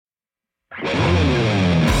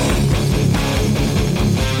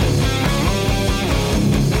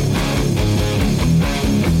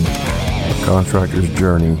contractor's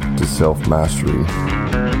journey to self-mastery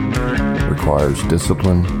requires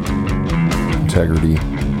discipline, integrity,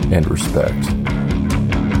 and respect.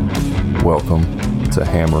 Welcome to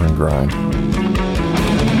Hammer and Grind.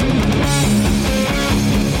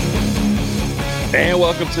 And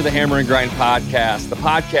welcome to the Hammer and Grind podcast, the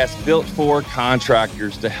podcast built for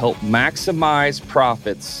contractors to help maximize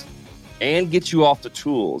profits and get you off the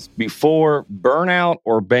tools before burnout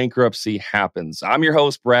or bankruptcy happens. I'm your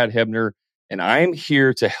host, Brad Hebner, and I am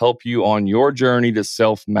here to help you on your journey to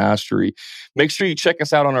self-mastery. Make sure you check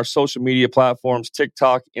us out on our social media platforms,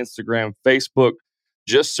 TikTok, Instagram, Facebook.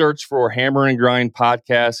 Just search for Hammer and Grind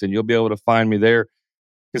podcast, and you'll be able to find me there.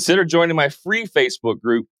 Consider joining my free Facebook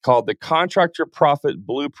group called the Contractor Profit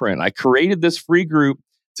Blueprint. I created this free group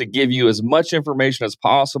to give you as much information as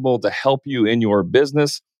possible to help you in your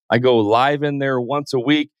business. I go live in there once a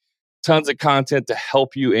week, tons of content to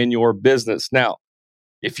help you in your business. Now,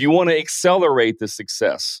 if you want to accelerate the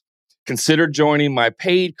success, consider joining my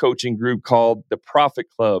paid coaching group called the Profit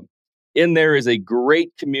Club. In there is a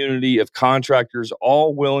great community of contractors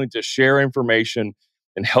all willing to share information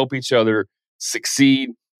and help each other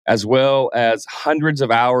succeed, as well as hundreds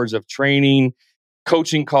of hours of training,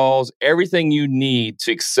 coaching calls, everything you need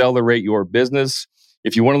to accelerate your business.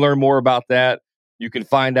 If you want to learn more about that, you can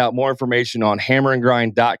find out more information on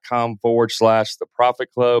hammerandgrind.com/the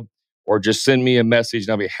Profit Club, or just send me a message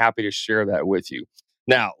and I'll be happy to share that with you.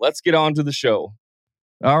 Now, let's get on to the show.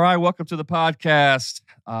 All right, welcome to the podcast.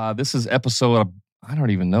 This is episode, I don't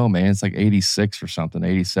even know, man. It's like 86 or something,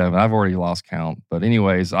 87. I've already lost count. But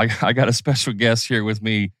anyways, I got a special guest here with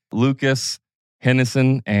me, Lucas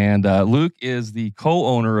Hennison. And Luke is the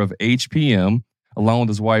co-owner of HPM, along with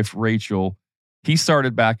his wife, Rachel. He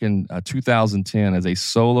started back in 2010 as a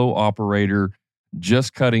solo operator,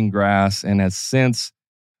 just cutting grass, and has since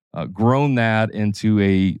grown that into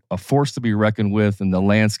a force to be reckoned with in the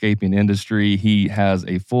landscaping industry. He has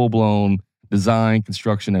a full-blown design,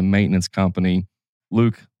 construction, and maintenance company.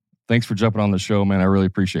 Luke, thanks for jumping on the show, man. I really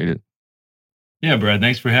appreciate it. Yeah, Brad,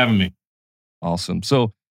 thanks for having me. Awesome.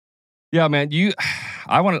 So, yeah, man,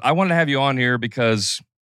 I wanted to have you on here because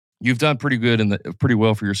you've done pretty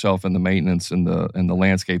well for yourself in the maintenance and the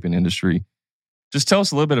landscaping industry. Just tell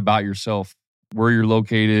us a little bit about yourself, where you're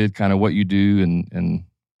located, kind of what you do, and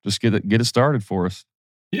just get it started for us.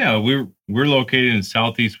 Yeah, we're located in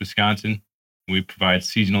Southeast Wisconsin. We provide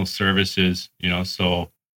seasonal services,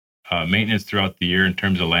 so maintenance throughout the year in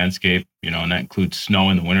terms of landscape, and that includes snow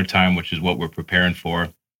in the wintertime, which is what we're preparing for.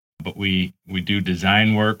 But we do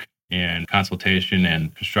design work and consultation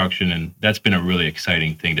and construction, and that's been a really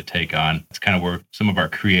exciting thing to take on. It's kind of where some of our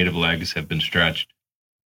creative legs have been stretched.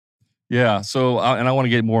 Yeah, so I want to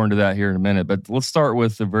get more into that here in a minute, but let's start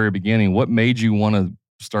with the very beginning. What made you want to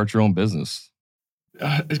start your own business?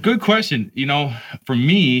 It's a good question. For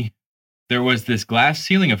me, there was this glass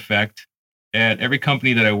ceiling effect at every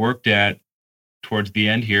company that I worked at towards the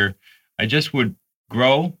end here. I just would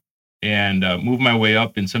grow and move my way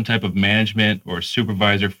up in some type of management or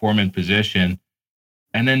supervisor foreman position.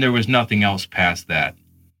 And then there was nothing else past that,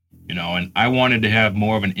 and I wanted to have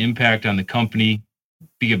more of an impact on the company,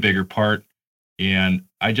 be a bigger part. And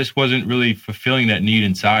I just wasn't really fulfilling that need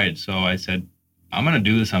inside. So I said, I'm going to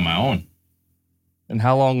do this on my own. And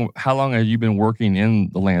how long have you been working in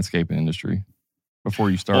the landscaping industry before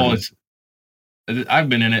you started? I've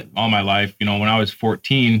been in it all my life. When I was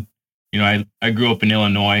 14, I grew up in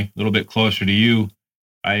Illinois, a little bit closer to you.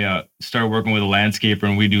 I started working with a landscaper,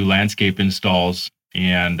 and we do landscape installs.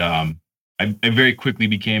 And I very quickly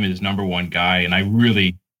became his number one guy, and I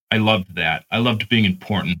loved that. I loved being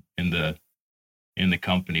important in the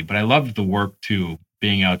company, but I loved the work too,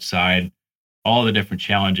 being outside, all the different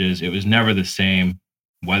challenges. It was never the same.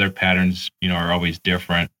 Weather patterns, are always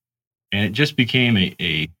different, and it just became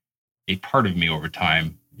a part of me over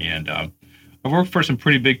time. And I've worked for some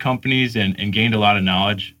pretty big companies and gained a lot of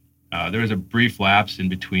knowledge. There was a brief lapse in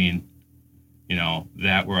between,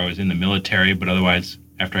 that where I was in the military, but otherwise,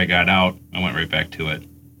 after I got out, I went right back to it.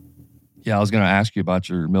 Yeah, I was going to ask you about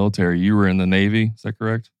your military. You were in the Navy, is that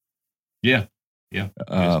correct? Yeah.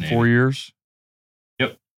 4 years.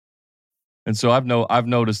 Yep. And so I've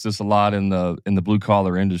noticed this a lot in the blue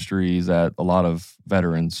collar industries, that a lot of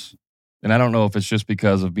veterans, and I don't know if it's just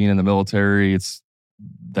because of being in the military, it's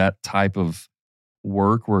that type of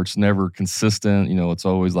work where it's never consistent. It's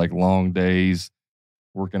always like long days,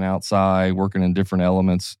 working outside, working in different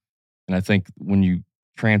elements. And I think when you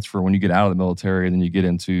get out of the military and then you get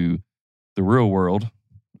into the real world,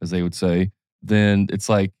 as they would say, then it's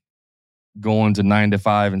like going to 9 to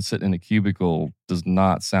 5 and sitting in a cubicle does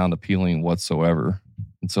not sound appealing whatsoever.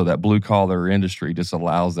 And so that blue collar industry just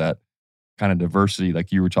allows that kind of diversity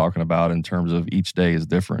like you were talking about in terms of each day is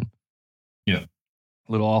different. Yeah.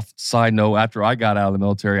 Little off side note, after I got out of the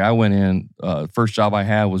military, I went in, first job I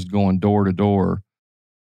had was going door to door,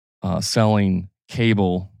 selling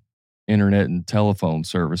cable, internet, and telephone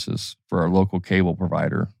services for our local cable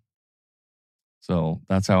provider. So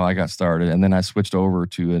that's how I got started. And then I switched over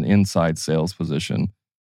to an inside sales position.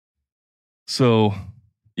 So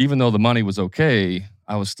even though the money was okay,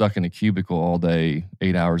 I was stuck in a cubicle all day,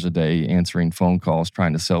 8 hours a day, answering phone calls,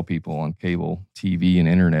 trying to sell people on cable, TV, and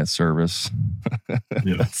internet service.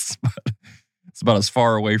 Yeah. It's about as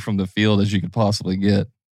far away from the field as you could possibly get.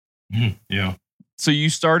 Yeah. So you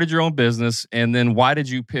started your own business, and then why did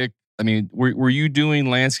you pick? I mean, were you doing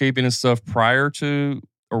landscaping and stuff prior to,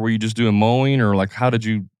 or were you just doing mowing, or like why did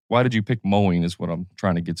you pick mowing? Is what I'm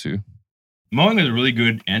trying to get to. Mowing is a really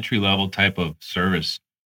good entry level type of service.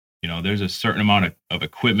 There's a certain amount of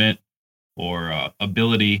equipment or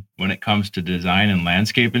ability when it comes to design and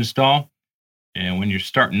landscape install. And when you're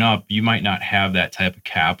starting up, you might not have that type of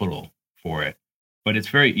capital for it. But it's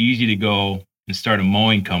very easy to go and start a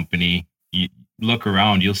mowing company. You look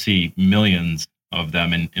around, you'll see millions of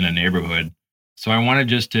them in a neighborhood. So I wanted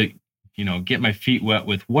just to, get my feet wet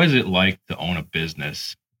with what is it like to own a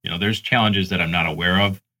business? There's challenges that I'm not aware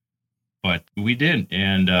of, but we did.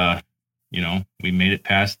 And, we made it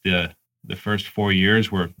past the first 4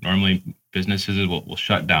 years where normally businesses will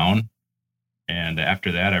shut down. And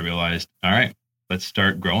after that, I realized, all right, let's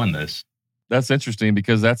start growing this. That's interesting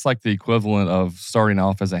because that's like the equivalent of starting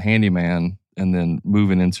off as a handyman and then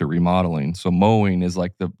moving into remodeling. So mowing is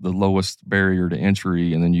like the lowest barrier to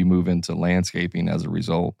entry, and then you move into landscaping as a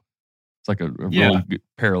result. It's like a really good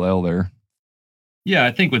parallel there. Yeah,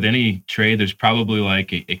 I think with any trade, there's probably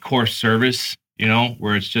like a core service,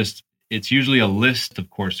 where it's usually a list of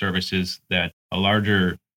core services that a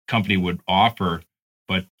larger company would offer,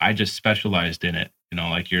 but I just specialized in it.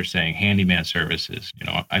 Like you're saying, handyman services.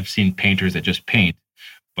 I've seen painters that just paint,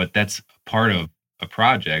 but that's part of a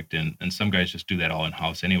project, and some guys just do that all in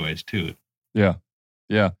house anyways too. Yeah.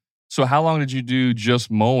 So how long did you do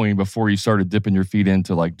just mowing before you started dipping your feet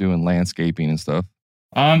into like doing landscaping and stuff?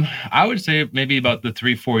 I would say maybe about the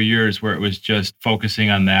 3-4 years where it was just focusing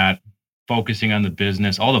on that, focusing on the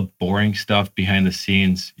business, all the boring stuff behind the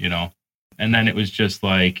scenes, and then it was just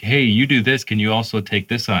like, hey, you do this. Can you also take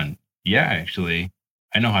this on? Yeah, actually,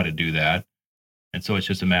 I know how to do that. And so it's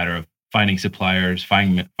just a matter of finding suppliers,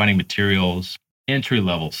 finding materials, entry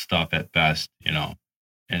level stuff at best, and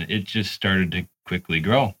it just started to quickly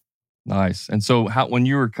grow. Nice. And so when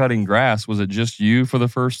you were cutting grass, was it just you for the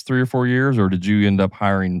first 3 or 4 years, or did you end up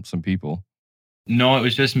hiring some people? No, it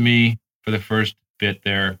was just me for the first bit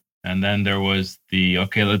there. And then there was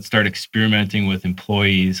okay, let's start experimenting with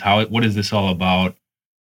employees. What is this all about?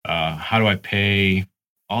 How do I pay?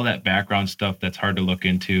 All that background stuff that's hard to look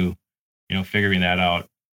into, figuring that out.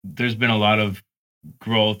 There's been a lot of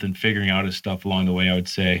growth and figuring out of stuff along the way, I would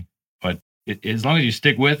say. But as long as you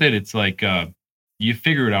stick with it, it's like you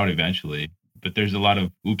figure it out eventually. But there's a lot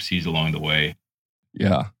of oopsies along the way.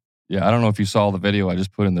 Yeah. I don't know if you saw the video I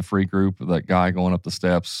just put in the free group of that guy going up the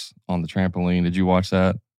steps on the trampoline. Did you watch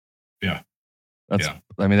that? Yeah.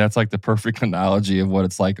 I mean, that's like the perfect analogy of what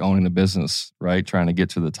it's like owning a business, right? Trying to get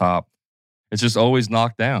to the top. It's just always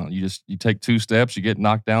knocked down. You take 2 steps, you get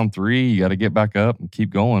knocked down 3, you got to get back up and keep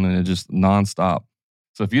going, and it's just nonstop.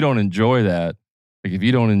 So if you don't enjoy that, like if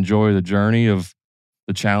you don't enjoy the journey of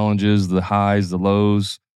the challenges, the highs, the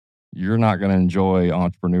lows, you're not going to enjoy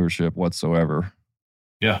entrepreneurship whatsoever.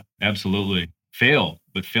 Yeah, absolutely. Fail,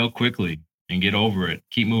 but fail quickly and get over it.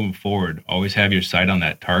 Keep moving forward. Always have your sight on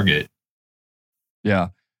that target. Yeah.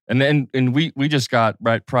 And we just got,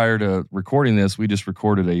 right prior to recording this, we just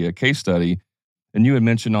recorded a case study, and you had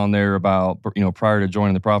mentioned on there about, prior to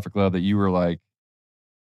joining the Profit Club that you were like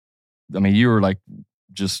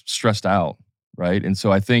just stressed out, right? And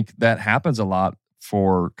so I think that happens a lot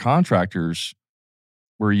for contractors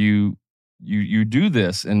where you do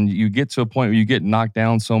this and you get to a point where you get knocked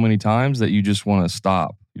down so many times that you just want to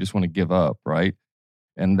stop. You just want to give up, right?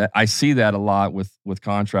 And I see that a lot with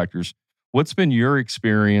contractors. What's been your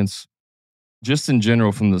experience just in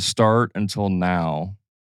general from the start until now?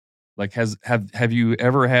 Like have you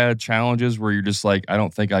ever had challenges where you're just like, I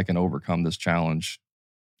don't think I can overcome this challenge?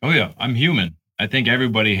 Oh yeah, I'm human. I think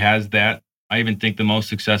everybody has that. I even think the most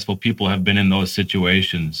successful people have been in those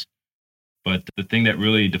situations. But the thing that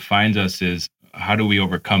really defines us is how do we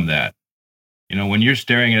overcome that? When you're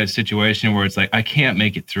staring at a situation where it's like, I can't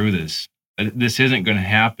make it through this. This isn't going to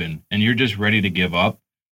happen. And you're just ready to give up.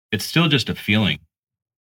 It's still just a feeling,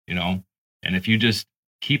 and if you just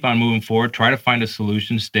keep on moving forward, try to find a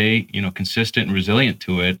solution, stay, consistent and resilient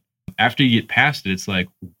to it, After you get past it, it's like,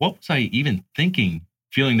 what was I even thinking,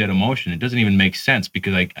 feeling that emotion? It doesn't even make sense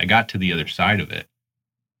because I got to the other side of it.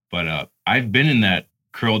 But I've been in that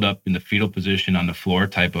curled up in the fetal position on the floor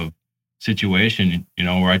type of situation,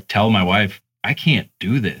 where I tell my wife, I can't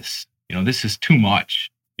do this. This is too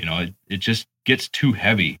much. It just gets too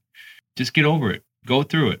heavy. Just get over it. Go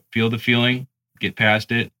through it. Feel the feeling, get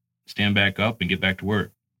past it, stand back up and get back to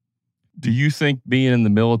work. Do you think being in the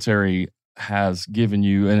military has given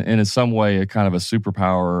you, in some way, a kind of a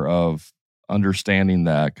superpower of understanding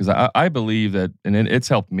that? Because I believe that, and it's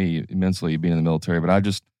helped me immensely being in the military, but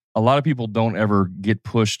a lot of people don't ever get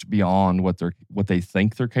pushed beyond what they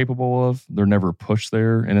think they're capable of. They're never pushed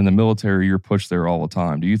there. And in the military, you're pushed there all the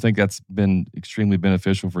time. Do you think that's been extremely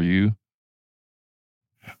beneficial for you?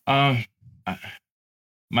 My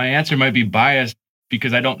answer might be biased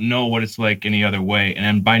because I don't know what it's like any other way.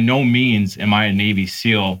 And by no means am I a Navy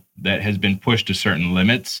SEAL that has been pushed to certain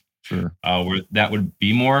limits. Sure. Where that would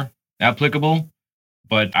be more applicable.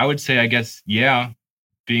 But I would say, I guess, yeah,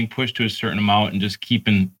 being pushed to a certain amount and just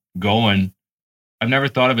keeping going. I've never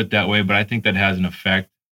thought of it that way, but I think that has an effect.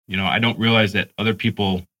 I don't realize that other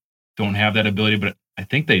people don't have that ability, but I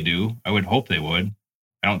think they do. I would hope they would.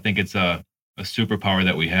 I don't think it's a superpower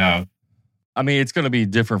that we have. I mean, it's going to be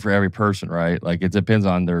different for every person, right? Like, it depends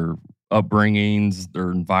on their upbringings,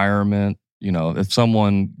 their environment. If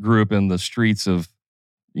someone grew up in the streets of,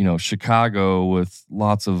 Chicago with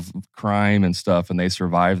lots of crime and stuff, and they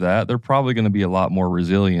survive that, they're probably going to be a lot more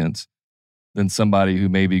resilient than somebody who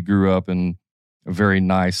maybe grew up in a very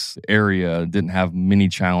nice area, didn't have many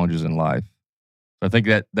challenges in life. So I think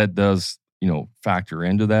that does, factor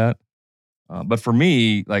into that. But for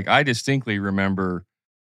me, like, I distinctly remember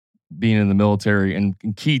being in the military and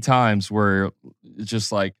in key times where it's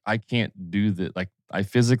just like, I can't do that. Like, I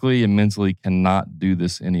physically and mentally cannot do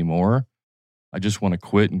this anymore. I just want to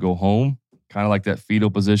quit and go home. Kind of like that fetal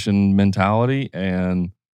position mentality.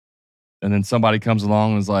 And then somebody comes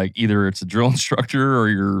along and is like, either it's a drill instructor or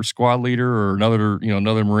your squad leader or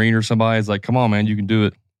another Marine or somebody is like, come on, man, you can do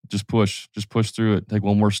it. Just push through it. Take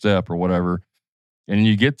one more step or whatever. And then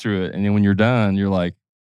you get through it. And then when you're done, you're like,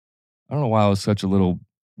 I don't know why I was such a little,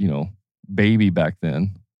 baby back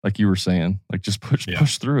then. Like you were saying, like, just push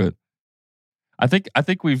through it. I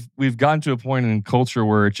think we've gotten to a point in culture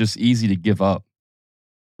where it's just easy to give up,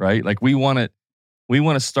 right? Like, we want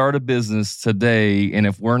to start a business today, and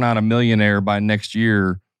if we're not a millionaire by next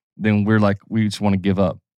year, then we're like, we just want to give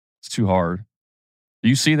up. It's too hard. Do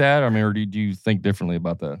you see that? I mean, or do you think differently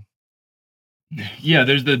about that? Yeah,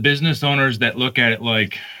 there's the business owners that look at it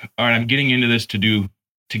like, all right, I'm getting into this to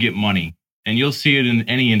get money. And you'll see it in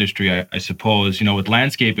any industry, I suppose. With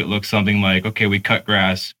landscape, it looks something like, okay, we cut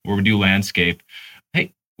grass or we do landscape.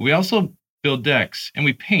 Hey, we also build decks and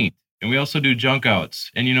we paint and we also do junk outs.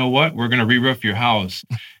 And you know what? We're going to re-roof your house.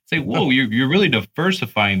 Say, whoa, you're really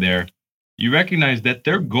diversifying there. You recognize that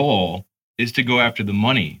their goal is to go after the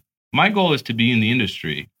money. My goal is to be in the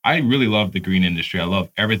industry. I really love the green industry. I love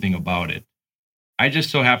everything about it. I just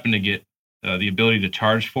so happen to get the ability to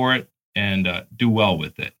charge for it and do well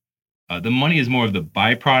with it. The money is more of the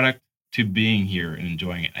byproduct to being here and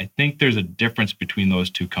enjoying it. I think there's a difference between those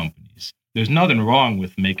two companies. There's nothing wrong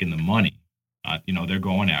with making the money, they're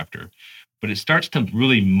going after, but it starts to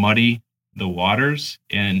really muddy the waters,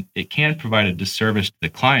 and it can provide a disservice to the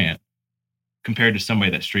client compared to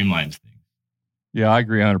somebody that streamlines things. Yeah, I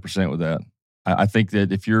agree 100% with that. I think that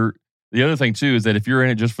the other thing too is that if you're in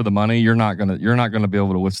it just for the money, you're not gonna be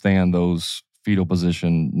able to withstand those fetal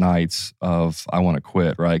position nights of I want to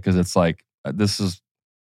quit, right? Because it's like,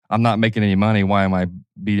 I'm not making any money. Why am I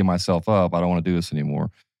beating myself up? I don't want to do this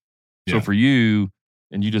anymore. Yeah. So for you,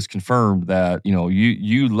 and you just confirmed that,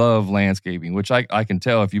 you love landscaping, which I can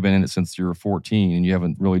tell if you've been in it since you were 14 and you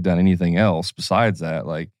haven't really done anything else besides that.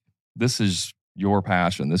 Like, this is your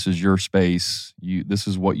passion. This is your space. This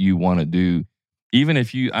is what you want to do. Even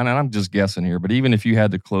if and I'm just guessing here, but even if you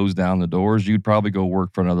had to close down the doors, you'd probably go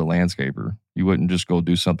work for another landscaper. You wouldn't just go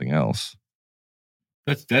do something else.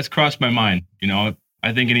 That's crossed my mind.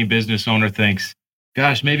 I think any business owner thinks,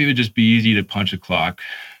 gosh, maybe it would just be easy to punch a clock,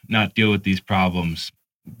 not deal with these problems.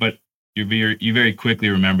 But you very quickly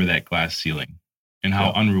remember that glass ceiling and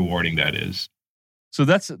how unrewarding that is. So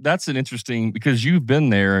that's an interesting, because you've been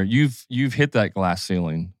there, you've hit that glass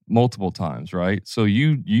ceiling multiple times, right? So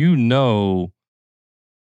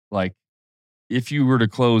like, if you were to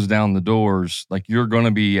close down the doors, like, you're going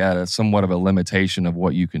to be at somewhat of a limitation of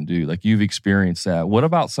what you can do. Like, you've experienced that. What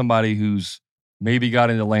about somebody who's maybe got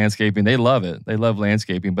into landscaping? They love it. They love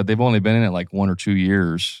landscaping, but they've only been in it like 1 or 2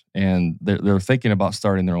 years, and they're thinking about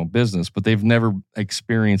starting their own business, but they've never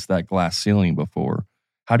experienced that glass ceiling before.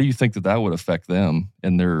 How do you think that would affect them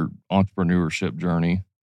in their entrepreneurship journey?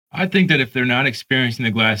 I think that if they're not experiencing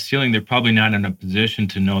the glass ceiling, they're probably not in a position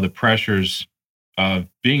to know the pressures of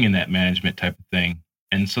being in that management type of thing.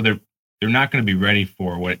 And so they're not going to be ready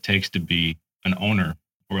for what it takes to be an owner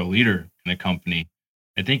or a leader in a company.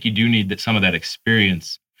 I think you do need some of that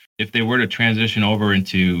experience. If they were to transition over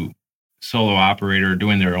into solo operator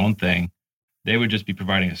doing their own thing, they would just be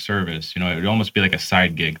providing a service. It would almost be like a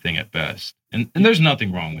side gig thing at best. And there's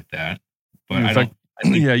nothing wrong with that. But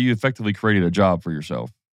you effectively created a job for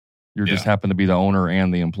yourself. You just happen to be the owner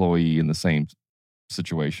and the employee in the same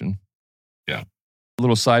situation. Yeah. A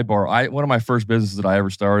little sidebar. One of my first businesses that I ever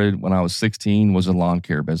started when I was 16 was a lawn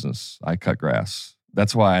care business. I cut grass.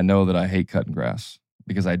 That's why I know that I hate cutting grass,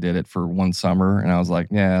 because I did it for one summer and I was like,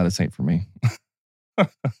 yeah, this ain't for me.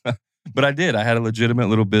 But I did. I had a legitimate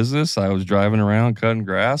little business. I was driving around cutting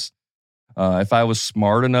grass. If I was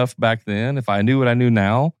smart enough back then, if I knew what I knew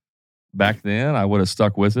now back then, I would have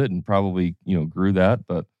stuck with it and probably, grew that.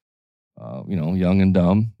 But, young and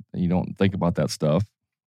dumb, you don't think about that stuff.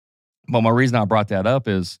 But my reason I brought that up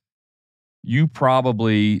is I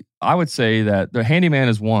would say that the handyman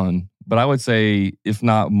is one, but I would say if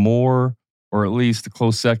not more, or at least a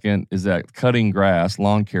close second, is that cutting grass,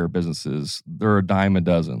 lawn care businesses, they're a dime a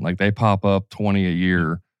dozen. Like they pop up 20 a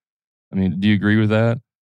year. I mean, do you agree with that?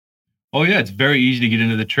 Oh, yeah. It's very easy to get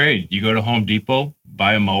into the trade. You go to Home Depot,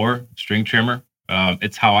 buy a mower, string trimmer.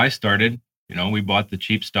 It's how I started. We bought the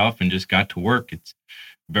cheap stuff and just got to work. It's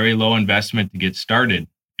very low investment to get started.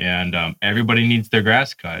 And everybody needs their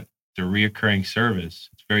grass cut. It's a reoccurring service.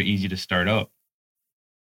 It's very easy to start up.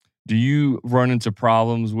 Do you run into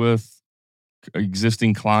problems with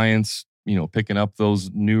existing clients, picking up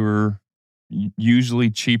those newer, usually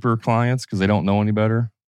cheaper clients because they don't know any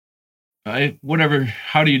better?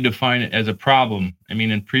 How do you define it as a problem? I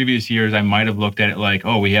mean, in previous years, I might have looked at it like,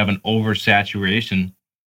 we have an oversaturation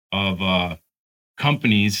of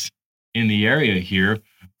companies in the area here.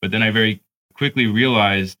 But then I very quickly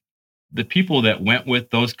realized the people that went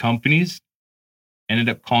with those companies ended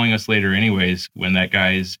up calling us later anyways when that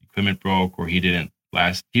guy's equipment broke or he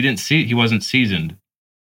wasn't seasoned,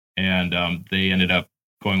 and they ended up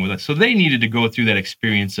going with us. So they needed to go through that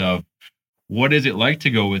experience of what is it like to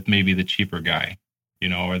go with maybe the cheaper guy,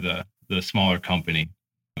 or the smaller company.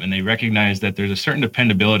 And they recognize that there's a certain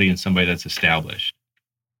dependability in somebody that's established.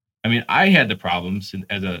 I mean, I had the problems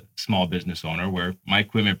as a small business owner where my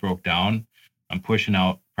equipment broke down. I'm pushing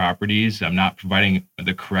out properties. I'm not providing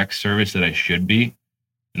the correct service that I should be.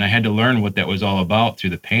 And I had to learn what that was all about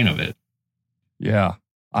through the pain of it. Yeah.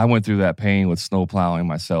 I went through that pain with snow plowing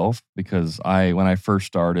myself because when I first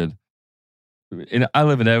started, and I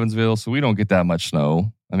live in Evansville, so we don't get that much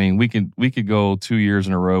snow. I mean, we could go 2 years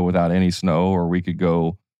in a row without any snow, or we could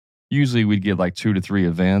go, usually we'd get like 2 to 3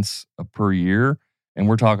 events per year. And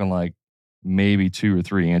we're talking like maybe 2 or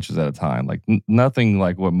 3 inches at a time, like nothing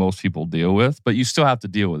like what most people deal with, but you still have to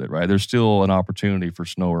deal with it, right? There's still an opportunity for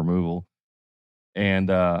snow removal. And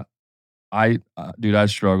I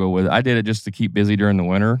struggle with it. I did it just to keep busy during the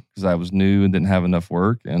winter because I was new and didn't have enough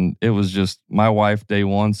work. And it was just, my wife day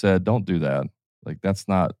one said, don't do that. Like, that's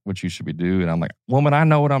not what you should be doing. And I'm like, woman, I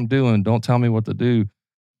know what I'm doing. Don't tell me what to do.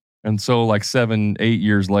 And so like 7-8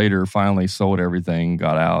 years later, finally sold everything,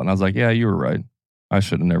 got out. And I was like, yeah, you were right. I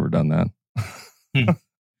should have never done that.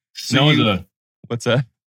 What's that?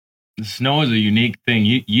 Snow is a unique thing.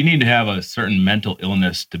 You need to have a certain mental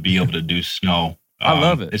illness to be able to do snow. I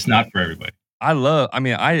love it. It's not for everybody.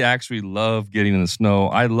 I actually love getting in the snow.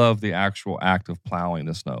 I love the actual act of plowing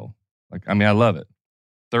the snow. I love it.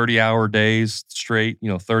 30-hour days straight,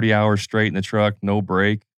 30 hours straight in the truck, no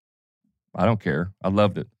break. I don't care. I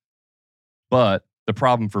loved it. But the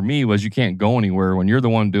problem for me was you can't go anywhere. When you're the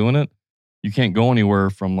one doing it, you can't go anywhere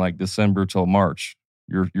from like December till March.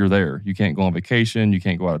 You're there. You can't go on vacation. You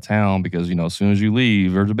can't go out of town because, as soon as you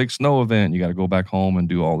leave, there's a big snow event. You got to go back home and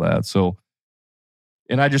do all that. So,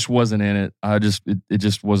 and I just wasn't in it. It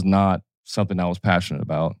just was not something I was passionate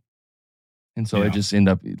about. And so it just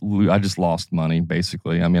I just lost money,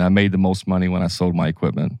 basically. I mean, I made the most money when I sold my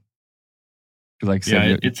equipment. Because like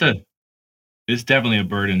I said, it's definitely a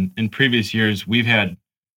burden. In previous years, we've had,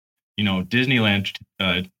 Disneyland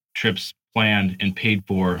trips planned and paid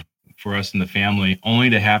for us and the family, only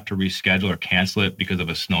to have to reschedule or cancel it because of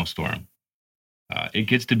a snowstorm. It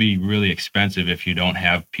gets to be really expensive if you don't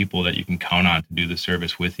have people that you can count on to do the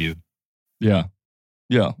service with you. Yeah.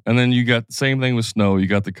 Yeah. And then you got the same thing with snow. You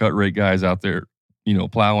got the cut rate guys out there,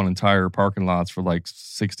 plowing entire parking lots for like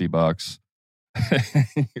 $60.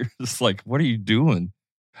 You're just like, what are you doing?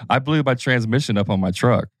 I blew my transmission up on my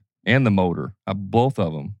truck and the motor, both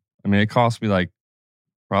of them. I mean, it cost me like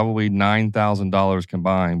probably $9,000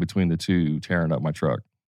 combined between the two tearing up my truck.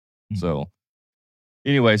 Mm-hmm. So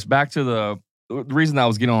anyways, back to the reason I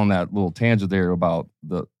was getting on that little tangent there about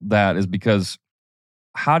that is because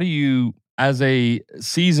how do you, as a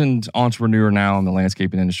seasoned entrepreneur now in the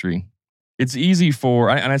landscaping industry, it's easy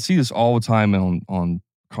and I see this all the time on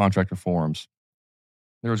contractor forums.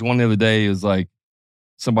 There was one the other day, it was like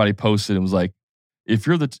somebody posted, it was like, if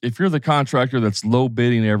you're the contractor that's low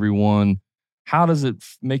bidding everyone, how does it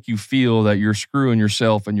make you feel that you're screwing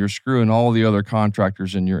yourself and you're screwing all the other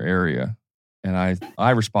contractors in your area? And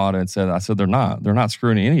I responded and said, they're not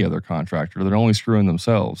screwing any other contractor. They're only screwing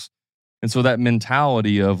themselves. And so that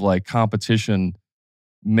mentality of like competition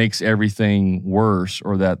makes everything worse,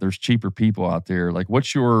 or that there's cheaper people out there. Like,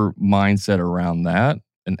 what's your mindset around that?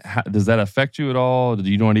 And does that affect you at all? Do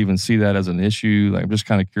you not even see that as an issue? Like, I'm just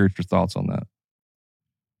kind of curious your thoughts on that.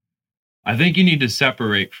 I think you need to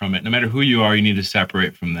separate from it. No matter who you are, you need to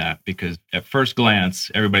separate from that, because at first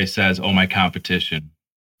glance, everybody says, "Oh, my competition,"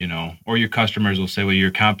 or your customers will say, "Well,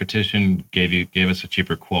 your competition gave us a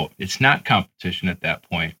cheaper quote." It's not competition at that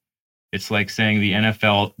point. It's like saying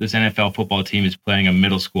this NFL football team is playing a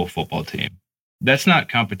middle school football team. That's not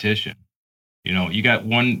competition. You got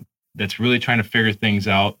one that's really trying to figure things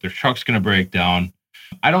out. Their truck's going to break down.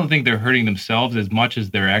 I don't think they're hurting themselves as much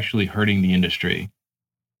as they're actually hurting the industry.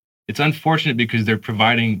 It's unfortunate because they're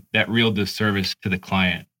providing that real disservice to the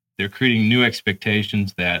client. They're creating new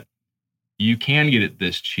expectations that you can get it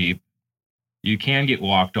this cheap. You can get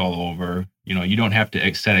walked all over. You don't have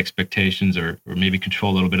to set expectations or maybe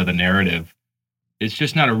control a little bit of the narrative. It's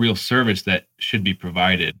just not a real service that should be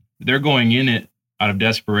provided. They're going in it out of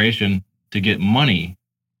desperation to get money,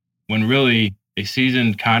 when really a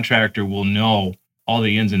seasoned contractor will know all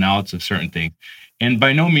the ins and outs of certain things. And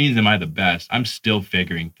by no means am I the best. I'm still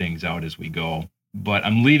figuring things out as we go, but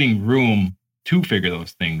I'm leaving room to figure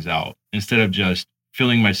those things out instead of just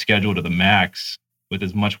filling my schedule to the max with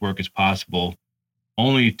as much work as possible,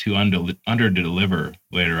 only to under-deliver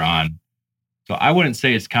later on. So I wouldn't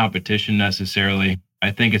say it's competition necessarily.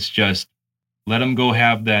 I think it's just let them go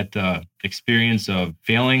have that experience of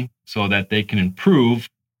failing so that they can improve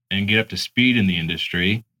and get up to speed in the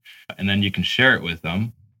industry. And then you can share it with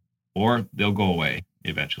them, or they'll go away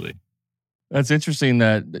eventually. That's interesting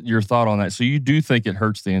that your thought on that. So you do think it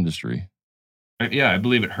hurts the industry? Yeah, I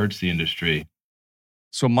believe it hurts the industry.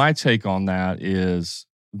 So my take on that is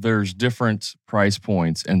there's different price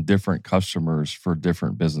points and different customers for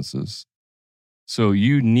different businesses. So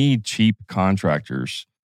you need cheap contractors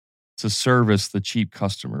to service the cheap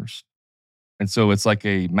customers. And so it's like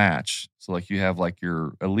a match. So like you have like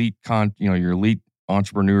your elite your elite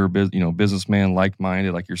entrepreneur, businessman,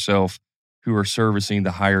 like-minded like yourself, who are servicing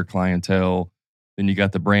the higher clientele. Then you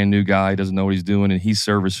got the brand new guy, doesn't know what he's doing, and he's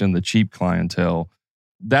servicing the cheap clientele.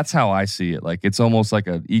 That's how I see it. Like it's almost like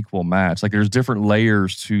an equal match. Like there's different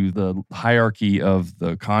layers to the hierarchy of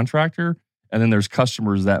the contractor, and then there's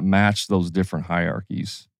customers that match those different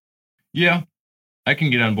hierarchies. Yeah, I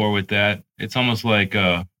can get on board with that. It's almost like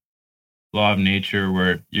a law of nature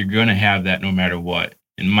where you're going to have that no matter what.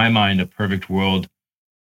 In my mind, a perfect world,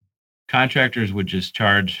 contractors would just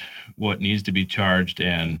charge what needs to be charged,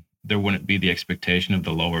 and there wouldn't be the expectation of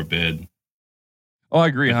the lower bid. Oh, I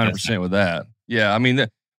agree 100% with that. Yeah, I mean,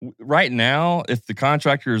 right now, if the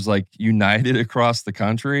contractor is like united across the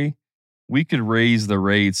country, we could raise the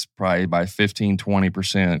rates probably by 15,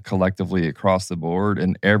 20% collectively across the board,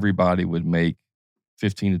 and everybody would make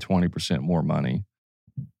 15 to 20% more money.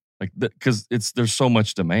 Like, because there's so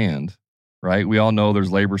much demand, right? We all know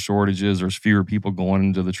there's labor shortages. There's fewer people going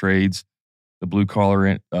into the trades, the blue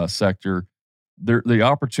collar sector. The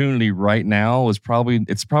opportunity right now is probably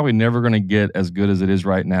never going to get as good as it is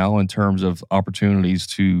right now in terms of opportunities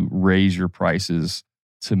to raise your prices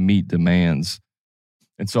to meet demands.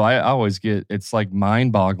 And so I always it's like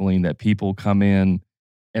mind boggling that people come in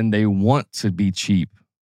and they want to be cheap.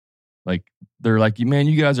 Like they're like, man,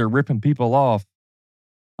 you guys are ripping people off.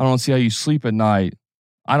 I don't see how you sleep at night.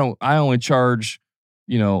 I only charge,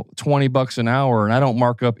 $20 an hour, and I don't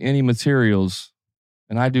mark up any materials,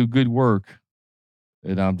 and I do good work.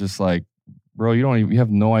 And I'm just like, bro, you have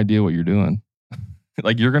no idea what you're doing.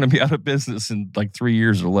 Like you're going to be out of business in like 3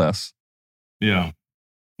 years or less. Yeah.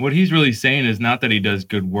 What he's really saying is not that he does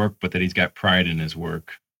good work, but that he's got pride in his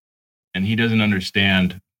work. And he doesn't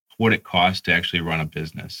understand what it costs to actually run a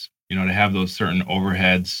business. To have those certain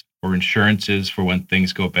overheads or insurances for when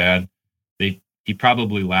things go bad. He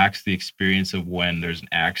probably lacks the experience of when there's an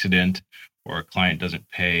accident or a client doesn't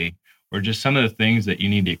pay, or just some of the things that you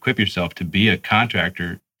need to equip yourself to be a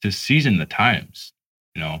contractor to season the times.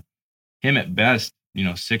 Him at best,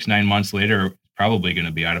 6-9 months later, probably going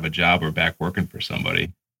to be out of a job or back working for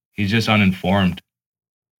somebody. He's just uninformed.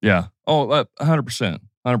 Yeah. Oh, 100%.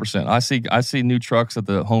 100%. I see new trucks at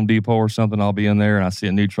the Home Depot or something. I'll be in there and I see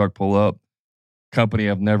a new truck pull up, company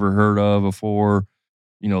I've never heard of before.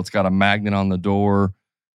 It's got a magnet on the door,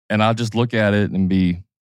 and I'll just look at it and be,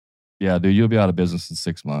 yeah, dude, you'll be out of business in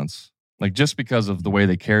 6 months. Like, just because of the way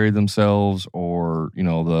they carry themselves, or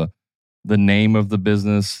the name of the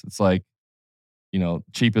business. It's like,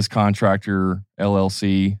 cheapest contractor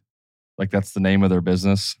LLC. Like, that's the name of their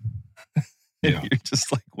business. And Yeah. you're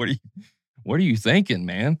just like, what are you thinking,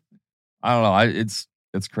 man? I don't know.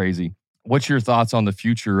 It's crazy. What's your thoughts on the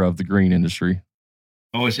future of the green industry?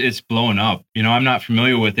 Oh, it's blowing up. I'm not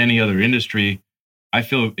familiar with any other industry. I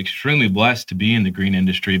feel extremely blessed to be in the green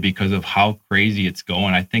industry because of how crazy it's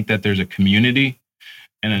going. I think that there's a community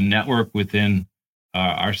and a network within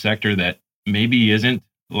our sector that maybe isn't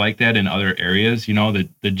like that in other areas. The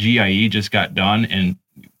GIE just got done, and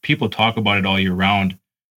people talk about it all year round.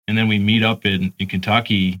 And then we meet up in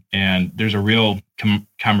Kentucky, and there's a real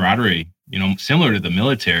camaraderie, similar to the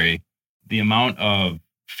military. The amount of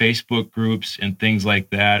Facebook groups and things like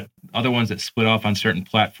that, other ones that split off on certain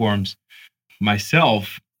platforms.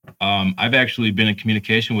 Myself, I've actually been in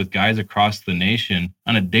communication with guys across the nation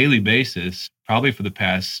on a daily basis, probably for the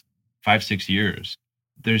past 5-6 years.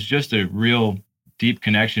 There's just a real deep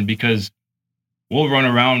connection because we'll run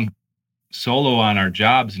around solo on our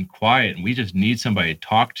jobs and quiet, and we just need somebody to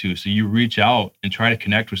talk to. So you reach out and try to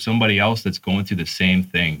connect with somebody else that's going through the same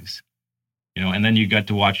things, and then you got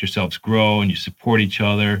to watch yourselves grow and you support each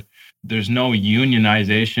other. There's no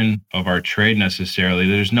unionization of our trade necessarily.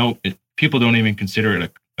 People don't even consider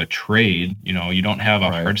it a trade. You don't have a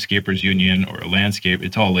hardscapers union or a landscape.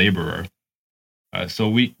 It's all laborer. So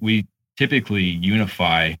we typically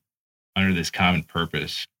unify under this common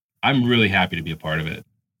purpose. I'm really happy to be a part of it.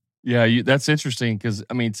 Yeah, that's interesting because,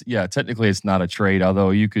 technically it's not a trade,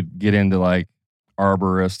 although you could get into like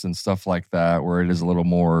arborists and stuff like that, where it is a little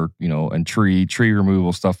more, and tree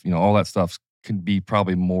removal stuff, all that stuff can be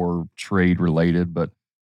probably more trade related, but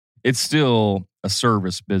it's still a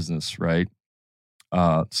service business, right?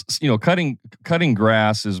 Cutting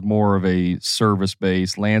grass is more of a service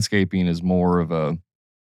based. Landscaping is more of a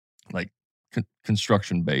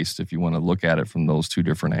construction based, if you want to look at it from those two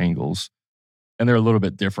different angles. And they're a little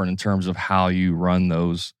bit different in terms of how you run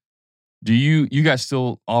those. Do you guys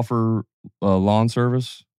still offer lawn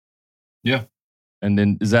service? Yeah. And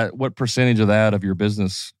then what percentage of that of your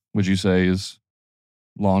business would you say is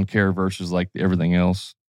lawn care versus like everything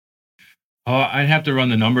else? I'd have to run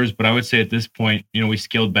the numbers, but I would say at this point, we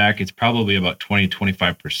scaled back. It's probably about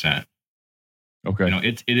 20-25%.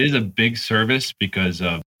 Okay. It is a big service because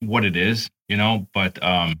of what it is, but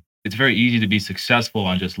it's very easy to be successful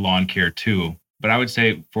on just lawn care too. But I would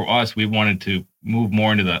say for us, we wanted to move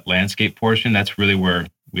more into the landscape portion. That's really where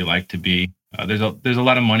we like to be. There's a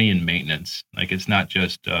lot of money in maintenance. Like, it's not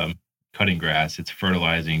just cutting grass; it's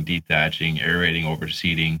fertilizing, dethatching, aerating,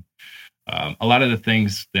 overseeding. A lot of the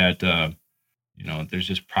things that there's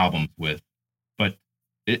just problems with. But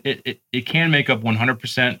it can make up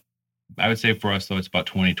 100%. I would say for us though, it's about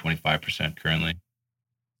 20-25% currently.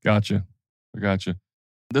 Gotcha. I gotcha.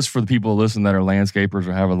 This for the people who listen that are landscapers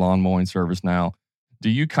or have a lawn mowing service now. Do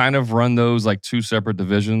you kind of run those like two separate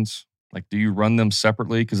divisions? Like, do you run them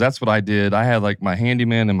separately? Because that's what I did. I had like my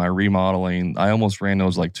handyman and my remodeling. I almost ran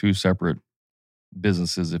those like two separate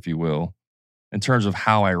businesses, if you will, in terms of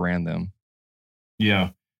how I ran them.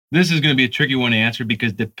 Yeah. This is going to be a tricky one to answer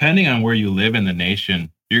because depending on where you live in the nation,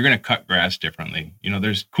 you're going to cut grass differently.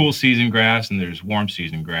 There's cool season grass and there's warm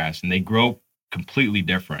season grass, and they grow completely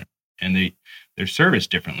different. And they're serviced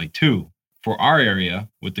differently too. For our area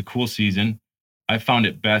with the cool season, I found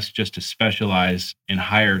it best just to specialize and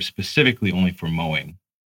hire specifically only for mowing.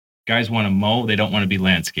 Guys want to mow, they don't want to be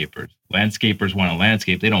landscapers. Landscapers want to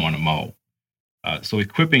landscape, they don't want to mow. So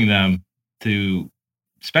equipping them to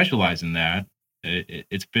specialize in that,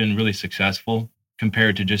 it's been really successful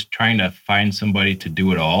compared to just trying to find somebody to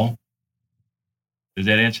do it all. Does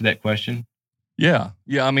that answer that question? Yeah.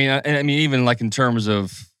 I mean, even like in terms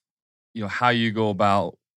of how you go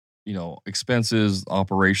about, expenses,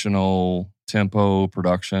 operational, tempo,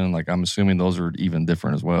 production, like I'm assuming those are even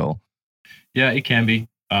different as well. Yeah, it can be.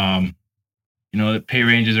 The pay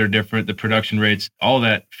ranges are different, the production rates, all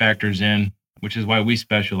that factors in, which is why we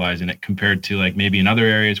specialize in it compared to like maybe in other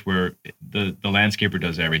areas where the landscaper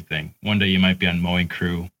does everything. One day you might be on mowing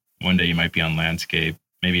crew, one day you might be on landscape,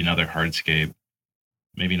 maybe another hardscape,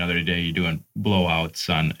 maybe another day you're doing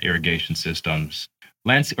blowouts on irrigation systems.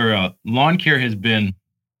 Lawn care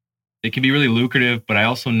it can be really lucrative, but I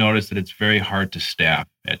also noticed that it's very hard to staff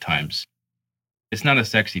at times. it's not a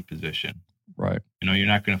sexy position. Right. You're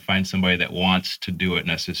not going to find somebody that wants to do it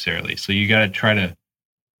necessarily. So you got to try to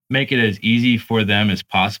make it as easy for them as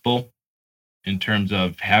possible in terms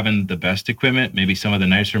of having the best equipment, maybe some of the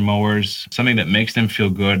nicer mowers, something that makes them feel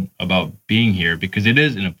good about being here, because it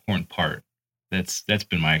is an important part. That's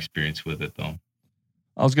been my experience with it, though.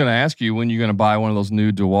 I was going to ask you when you're going to buy one of those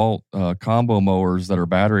new DeWalt combo mowers that are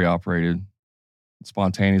battery operated,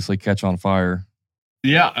 spontaneously catch on fire.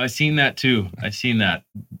 Yeah, I've seen that too.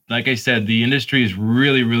 Like I said, the industry is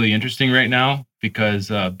really, really interesting right now because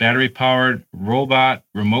battery powered, robot,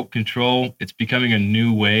 remote control, it's becoming a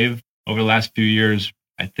new wave. Over the last few years,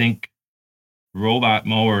 I think robot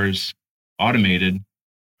mowers, automated,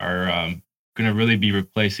 are going to really be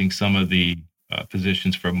replacing some of the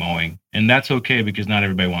positions for mowing. And that's okay because not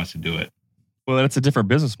everybody wants to do it. Well, it's a different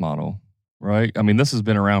business model, right? I mean, this has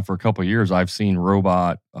been around for a couple of years. I've seen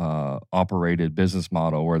robot operated business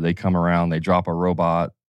model where they come around, they drop a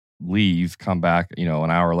robot, leave, come back, an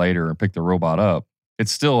hour later and pick the robot up.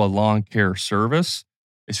 It's still a lawn care service.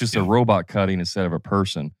 It's just a robot cutting instead of a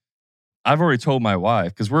person. I've already told my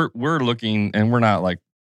wife, because we're looking, and we're not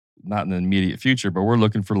in the immediate future, but we're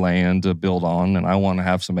looking for land to build on, and I want to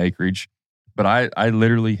have some acreage. But I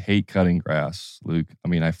literally hate cutting grass, Luke. I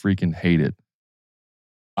mean, I freaking hate it.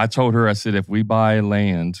 I told her, I said, if we buy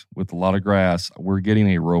land with a lot of grass, we're getting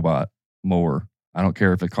a robot mower. I don't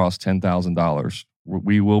care if it costs $10,000.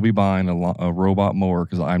 We will be buying a robot mower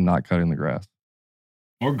because I'm not cutting the grass.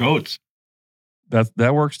 Or goats.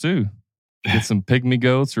 That works too. Get some pygmy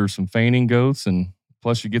goats or some fainting goats, and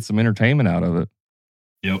plus you get some entertainment out of it.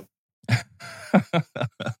 Yep.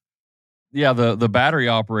 Yeah, the battery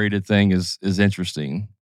operated thing is interesting.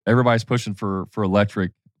 Everybody's pushing for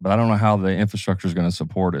electric, but I don't know how the infrastructure is going to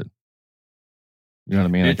support it. You know what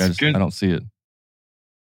I mean? I don't see it.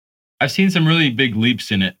 I've seen some really big leaps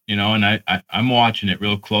in it, and I'm watching it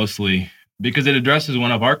real closely because it addresses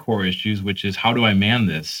one of our core issues, which is how do I man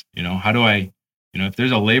this? How do I, if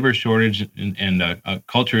there's a labor shortage and a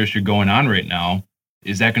culture issue going on right now,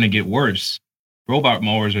 is that going to get worse? Robot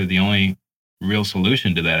mowers are the only real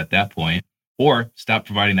solution to that at that point, or stop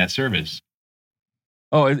providing that service.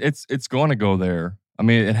 Oh, it's going to go there. I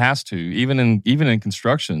mean, it has to. Even in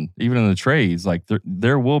construction, even in the trades, like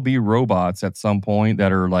there will be robots at some point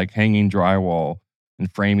that are like hanging drywall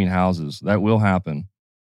and framing houses. That will happen.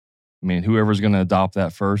 I mean, whoever's going to adopt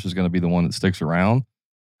that first is going to be the one that sticks around.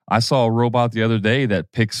 I saw a robot the other day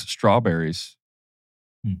that picks strawberries.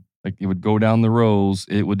 Like it would go down the rows.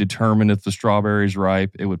 It would determine if the strawberry is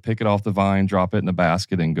ripe. It would pick it off the vine, drop it in a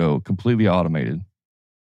basket, and go. Completely automated.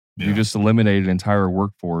 Yeah. You just eliminated an entire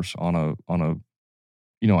workforce on a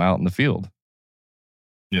out in the field.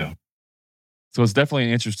 Yeah. So it's definitely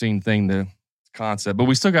an interesting thing, the concept. But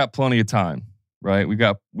we still got plenty of time, right?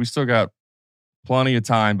 We still got plenty of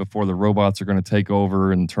time before the robots are going to take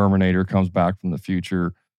over and Terminator comes back from the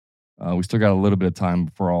future. We still got a little bit of time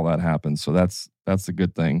before all that happens. So that's a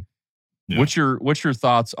good thing. Yeah. What's your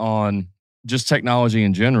thoughts on just technology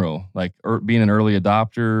in general? Like being an early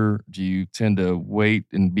adopter, do you tend to wait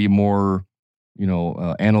and be more,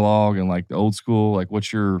 analog and like the old school? Like,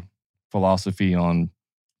 what's your philosophy on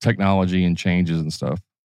technology and changes and stuff?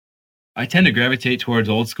 I tend to gravitate towards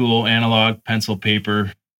old school, analog, pencil,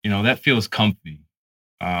 paper. That feels comfy.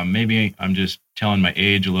 Maybe I'm just telling my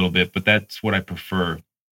age a little bit, but that's what I prefer.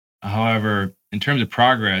 However, in terms of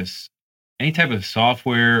progress, any type of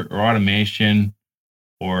software or automation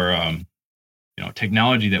or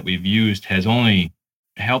technology that we've used has only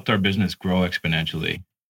helped our business grow exponentially.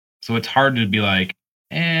 So it's hard to be like,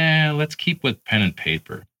 let's keep with pen and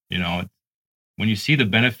paper. When you see the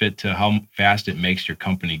benefit to how fast it makes your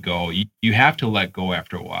company go, you have to let go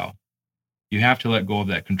after a while. You have to let go of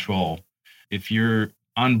that control. If you're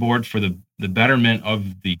on board for the betterment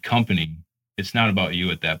of the company, it's not about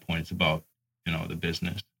you at that point. It's about, the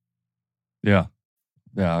business. Yeah.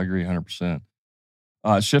 Yeah, I agree 100%.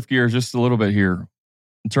 Shift gears just a little bit here.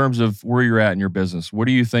 In terms of where you're at in your business, what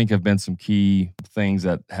do you think have been some key things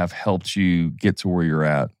that have helped you get to where you're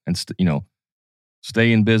at and,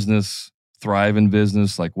 stay in business, thrive in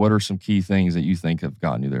business? Like, what are some key things that you think have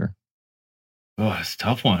gotten you there? Oh, it's a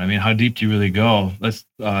tough one. I mean, how deep do you really go? Let's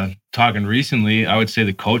talking recently, I would say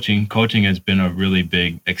the coaching. Coaching has been a really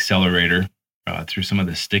big accelerator through some of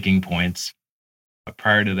the sticking points.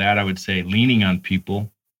 Prior to that, I would say leaning on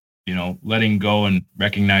people, letting go and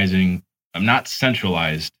recognizing I'm not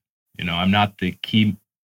centralized. I'm not the key,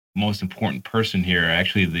 most important person here.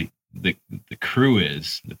 Actually, the crew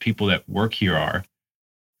is, the people that work here are,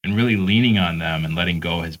 and really leaning on them and letting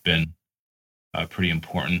go has been pretty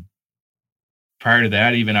important. Prior to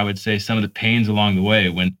that, even I would say some of the pains along the way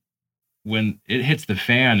when when it hits the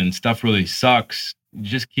fan and stuff really sucks,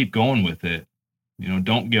 just keep going with it.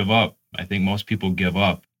 Don't give up. I think most people give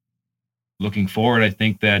up. Looking forward, I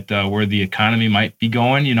think that where the economy might be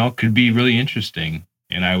going, could be really interesting.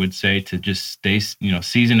 And I would say to just stay,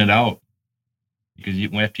 season it out, because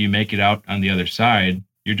after you make it out on the other side,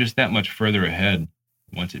 you're just that much further ahead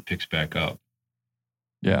once it picks back up.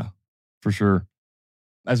 Yeah, for sure.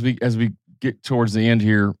 As we get towards the end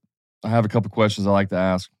here, I have a couple questions I like to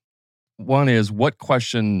ask. One is, what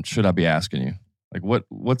question should I be asking you? Like,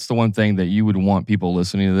 what's the one thing that you would want people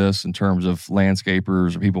listening to this in terms of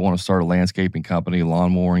landscapers or people want to start a landscaping company,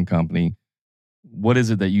 lawn mowing company? What is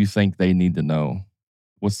it that you think they need to know?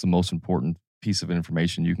 What's the most important piece of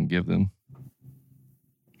information you can give them?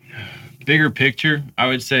 Bigger picture, I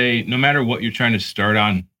would say, no matter what you're trying to start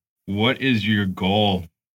on, what is your goal?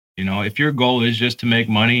 If your goal is just to make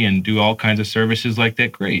money and do all kinds of services like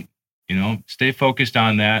that, great. Stay focused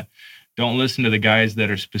on that. Don't listen to the guys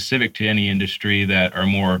that are specific to any industry that are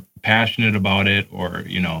more passionate about it, or,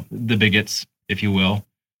 the bigots, if you will.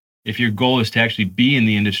 If your goal is to actually be in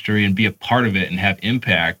the industry and be a part of it and have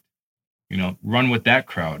impact, run with that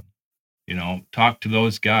crowd, talk to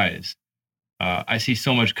those guys. I see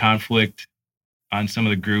so much conflict on some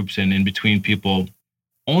of the groups and in between people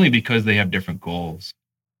only because they have different goals.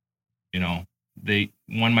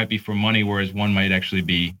 One might be for money, whereas one might actually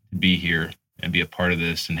be here and be a part of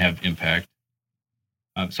this and have impact.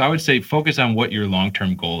 So I would say focus on what your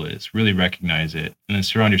long-term goal is, really recognize it, and then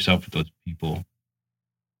surround yourself with those people.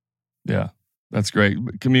 Yeah, that's great.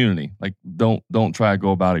 Community, like don't try to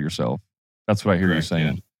go about it yourself. That's what I hear you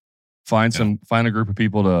saying. Yeah. Find a group of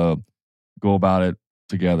people to go about it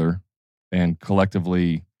together and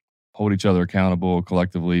collectively hold each other accountable,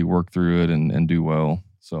 collectively work through it and do well.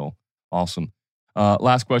 So awesome.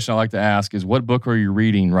 Last question I like to ask is, what book are you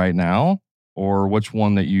reading right now, or which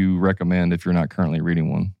one that you recommend if you're not currently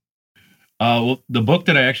reading one? Well, the book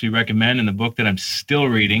that I actually recommend and the book that I'm still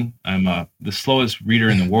reading, I'm the slowest reader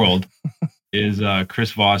in the world, is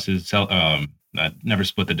Chris Voss's Never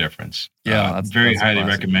Split the Difference. Yeah, that's very highly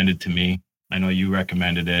recommended to me. I know you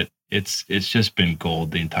recommended it. It's just been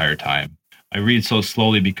gold the entire time. I read so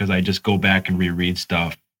slowly because I just go back and reread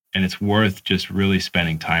stuff, and it's worth just really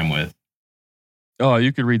spending time with. Oh,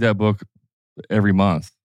 you could read that book every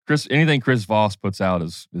month. Anything Chris Voss puts out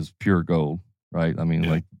is pure gold, right? I mean,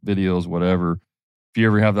 like videos, whatever. If you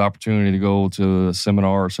ever have the opportunity to go to a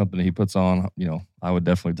seminar or something that he puts on, I would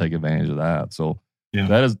definitely take advantage of that. So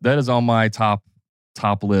that is on my top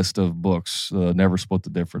list of books. Never Split the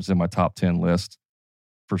Difference, in my top 10 list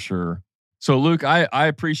for sure. So Luke, I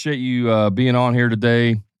appreciate you being on here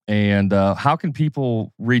today. And how can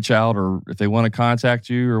people reach out, or if they want to contact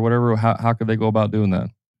you or whatever, how could they go about doing that?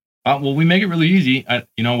 Well, we make it really easy.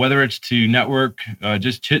 Whether it's to network,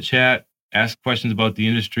 just chit chat, ask questions about the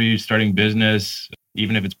industry, starting business,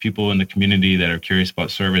 even if it's people in the community that are curious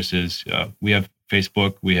about services. We have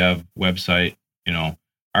Facebook, we have website.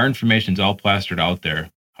 Our information's all plastered out there.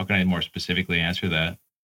 How can I more specifically answer that?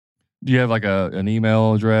 Do you have like an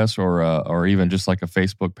email address or even just like a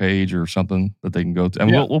Facebook page or something that they can go to? I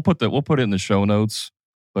mean, we'll put it in the show notes.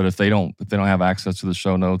 But if they don't have access to the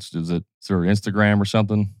show notes, is there Instagram or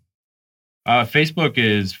something? Facebook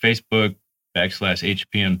is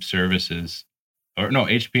Facebook.com/HPM Services, or no,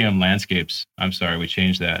 HPM Landscapes. I'm sorry, we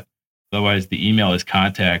changed that. Otherwise, the email is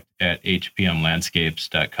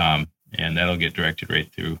contact@hpmlandscapes.com, and that'll get directed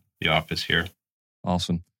right through the office here.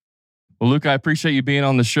 Awesome. Well, Luke, I appreciate you being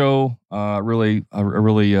on the show. I really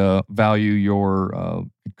value your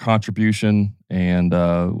contribution and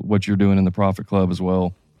what you're doing in the Profit Club as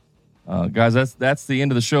well. Guys, that's the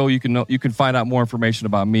end of the show. You can find out more information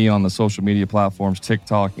about me on the social media platforms,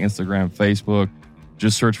 TikTok, Instagram, Facebook.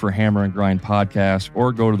 Just search for Hammer and Grind Podcast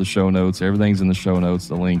or go to the show notes. Everything's in the show notes,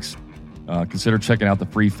 the links. Consider checking out the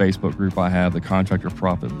free Facebook group I have, the Contractor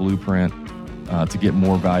Profit Blueprint, to get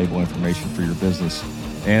more valuable information for your business.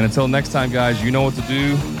 And until next time, guys, you know what to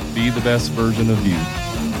do. Be the best version of you.